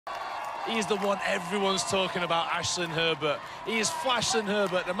He's the one everyone's talking about, Ashlin Herbert. He is Flashlin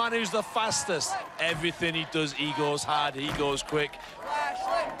Herbert, the man who's the fastest. Everything he does, he goes hard, he goes quick.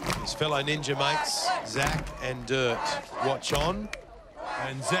 His fellow ninja mates, Zach and Dirt, watch on.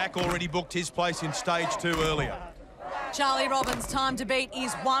 And Zach already booked his place in stage 2 earlier. Charlie Robbins' time to beat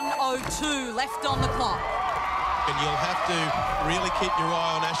is 1:02 left on the clock. And you'll have to really keep your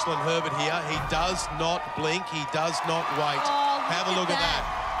eye on Ashlin Herbert here. He does not blink, he does not wait. Oh, have a look at that.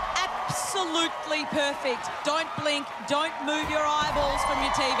 Absolutely perfect. Don't blink, don't move your eyeballs from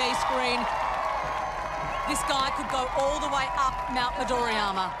your TV screen. This guy could go all the way up Mount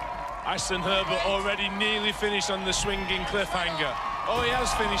Midoriyama. Ashlin Herbert already nearly finished on the swinging cliffhanger. Oh, he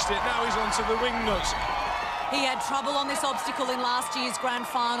has finished it. Now he's onto the wing nuts. He had trouble on this obstacle in last year's grand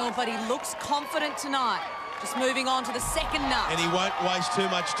final, but he looks confident tonight. Just moving on to the second nut. And he won't waste too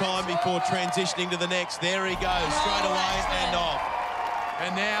much time before transitioning to the next. There he goes, straight away and off.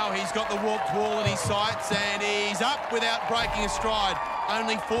 And now he's got the warped wall in his sights, and he's up without breaking a stride.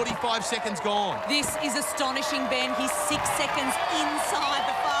 Only 45 seconds gone. This is astonishing, Ben. He's 6 seconds inside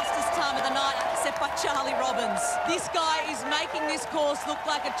the fastest time of the night, set by Charlie Robbins. This guy is making this course look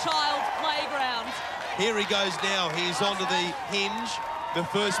like a child's playground. Here he goes now. He's onto the hinge, the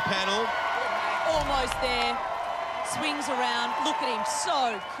first panel. Almost there. Swings around. Look at him,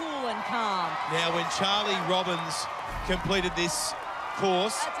 so cool and calm. Now, when Charlie Robbins completed this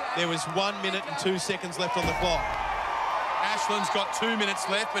course, there was 1 minute and 2 seconds left on the clock. Ashlin's got 2 minutes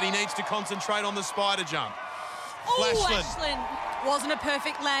left, but he needs to concentrate on the spider jump. Oh, Ashlin. Wasn't a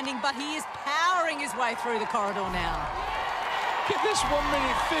perfect landing, but he is powering his way through the corridor now. Get this 1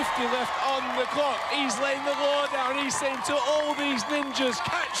 minute 50 left on the clock. He's laying the law down. He's saying to all these ninjas,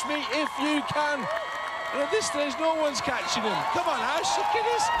 catch me if you can. And at this stage, no one's catching him. Come on, Ash, look at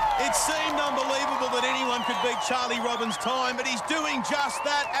this. It seemed unbelievable that anyone could beat Charlie Robbins' time, but he's doing just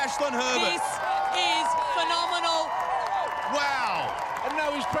that, Ashlin Herbert. This is phenomenal. Wow. And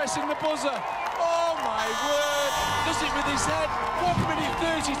now he's pressing the buzzer. Oh, my word. Does it with his head. 1 minute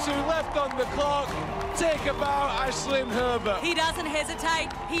 32 left on the clock. Take a bow, Ashlin Herbert. He doesn't hesitate.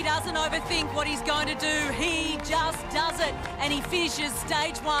 He doesn't overthink what he's going to do. He just does it. And he finishes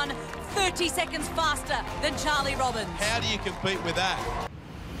stage 1 30 seconds faster than Charlie Robbins. How do you compete with that?